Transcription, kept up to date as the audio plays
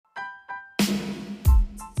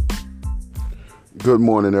Good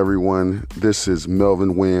morning, everyone. This is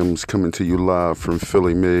Melvin Williams coming to you live from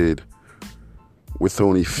Philly Made. With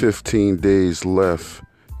only 15 days left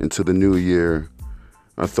into the new year,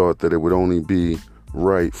 I thought that it would only be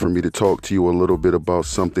right for me to talk to you a little bit about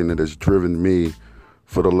something that has driven me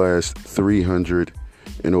for the last 300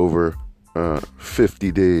 and over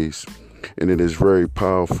 50 days. And it is very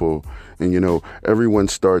powerful. And, everyone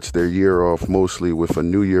starts their year off mostly with a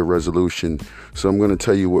New Year resolution. So I'm going to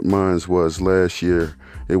tell you what mine was last year.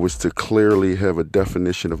 It was to clearly have a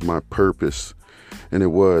definition of my purpose. And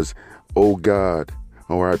it was, oh God,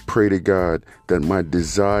 or I pray to God that my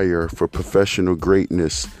desire for professional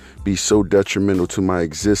greatness be so detrimental to my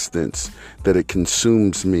existence that it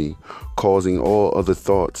consumes me, causing all other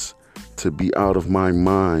thoughts to be out of my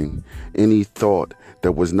mind. Any thought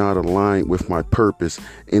that was not aligned with my purpose,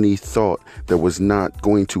 any thought that was not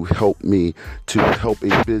going to help me to help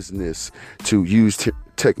a business, to use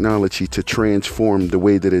technology to transform the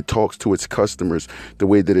way that it talks to its customers, the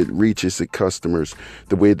way that it reaches its customers,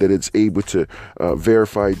 the way that it's able to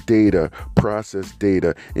verify data, process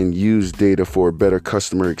data, and use data for a better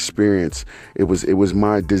customer experience. It was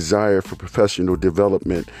my desire for professional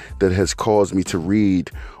development that has caused me to read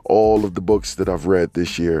all of the books that I've read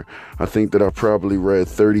this year. I think that I probably read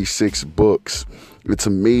 36 books. It's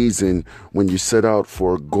amazing when you set out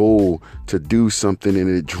for a goal to do something and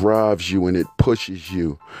it drives you and it pushes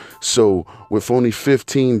you. So with only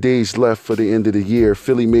 15 days left for the end of the year,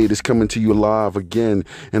 Philly Made is coming to you live again.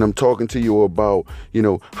 And I'm talking to you about,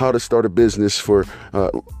 how to start a business for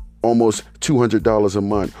almost $200 a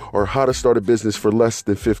month, or how to start a business for less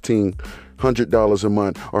than $1,500 a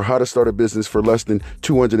month, or how to start a business for less than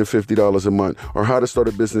 $250 a month, or how to start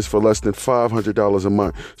a business for less than $500 a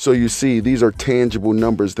month. So you see, these are tangible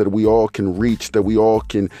numbers that we all can reach, that we all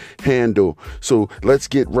can handle. So let's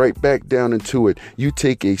get right back down into it. You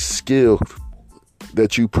take a skill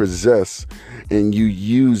that you possess and you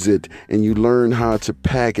use it and you learn how to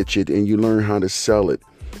package it and you learn how to sell it.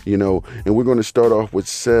 And we're going to start off with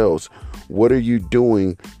sales. What are you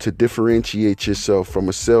doing to differentiate yourself from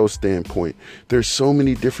a sales standpoint? There's so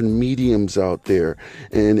many different mediums out there,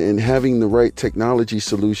 and having the right technology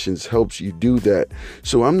solutions helps you do that.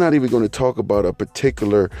 So I'm not even going to talk about a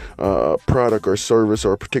particular product or service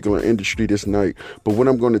or a particular industry this night, but what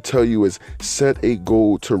I'm going to tell you is set a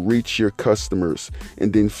goal to reach your customers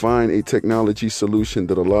and then find a technology solution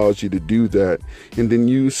that allows you to do that, and then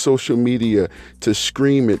use social media to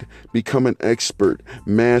scream it, become an expert,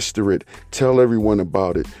 master it, tell everyone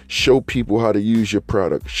about it, show people how to use your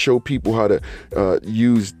product, show people how to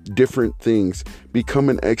use different things, become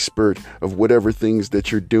an expert of whatever things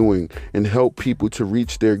that you're doing, and help people to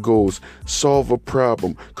reach their goals, solve a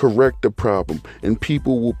problem, correct a problem, and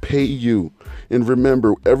people will pay you. And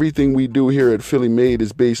remember, everything we do here at Philly Made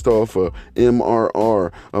is based off a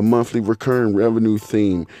MRR, a monthly recurring revenue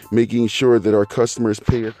theme, making sure that our customers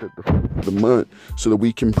pay us at the month so that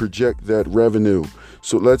we can project that revenue.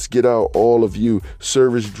 So let's get out, all of you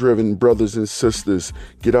service-driven brothers and sisters.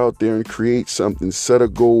 Get out there and create something. Set a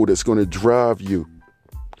goal that's going to drive you.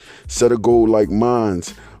 Set a goal like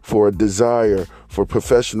mine's for a desire for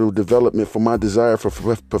professional development, for my desire for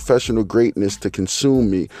professional greatness to consume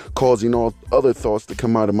me, causing all other thoughts to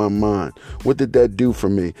come out of my mind. What did that do for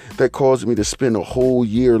me? That caused me to spend a whole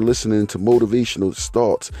year listening to motivational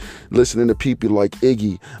thoughts, listening to people like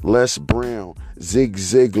Iggy, Les Brown, Zig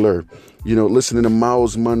Ziglar, listening to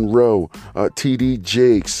Miles Monroe, T.D.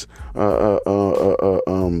 Jakes,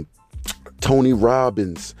 Tony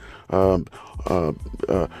Robbins,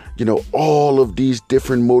 all of these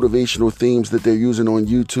different motivational themes that they're using on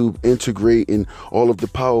YouTube, integrating all of the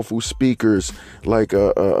powerful speakers like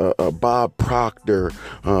Bob Proctor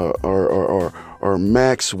or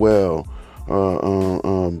Maxwell.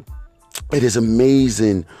 It is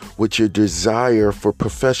amazing what your desire for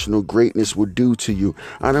professional greatness will do to you.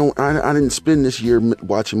 I didn't spend this year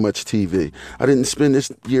watching much TV. I didn't spend this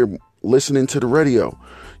year listening to the radio.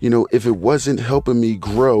 If it wasn't helping me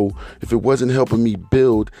grow, if it wasn't helping me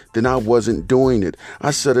build, then I wasn't doing it. I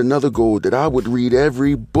set another goal that I would read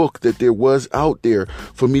every book that there was out there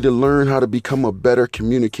for me to learn how to become a better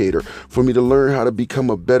communicator, for me to learn how to become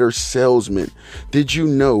a better salesman. Did you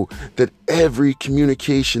know that every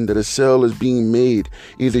communication that a sale is being made,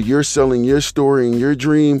 either you're selling your story and your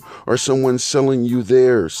dream or someone's selling you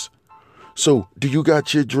theirs? So do you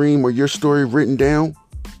got your dream or your story written down?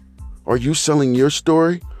 Are you selling your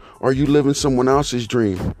story? Are you living someone else's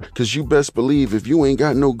dream? Because you best believe if you ain't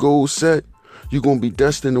got no goals set, you're going to be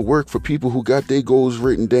destined to work for people who got their goals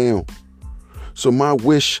written down. So my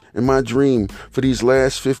wish and my dream for these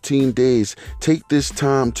last 15 days, take this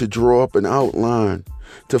time to draw up an outline.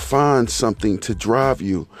 to find something to drive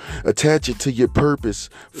you. Attach it to your purpose.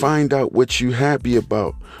 Find out what you're happy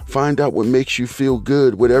about. Find out what makes you feel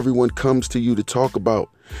good, what everyone comes to you to talk about.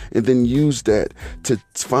 And then use that to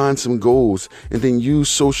find some goals. And then use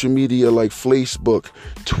social media like Facebook,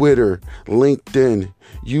 Twitter, LinkedIn.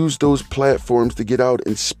 Use those platforms to get out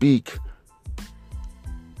and speak.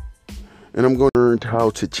 And I'm going to learn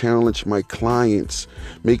how to challenge my clients,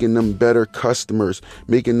 making them better customers,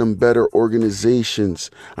 making them better organizations.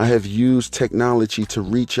 I have used technology to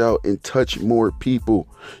reach out and touch more people.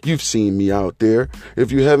 You've seen me out there.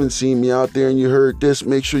 If you haven't seen me out there and you heard this,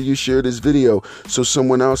 make sure you share this video so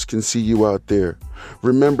someone else can see you out there.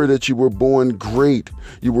 Remember that you were born great.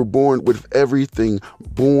 You were born with everything,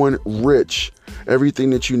 born rich. Everything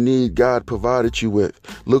that you need, God provided you with.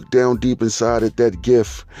 Look down deep inside at that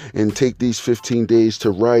gift and take these 15 days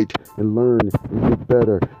to write and learn and get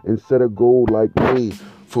better and set a goal like me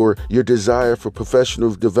for your desire for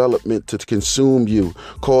professional development to consume you,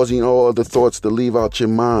 causing all other thoughts to leave out your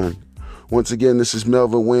mind. Once again, this is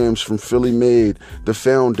Melvin Williams from Philly Made, the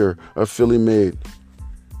founder of Philly Made.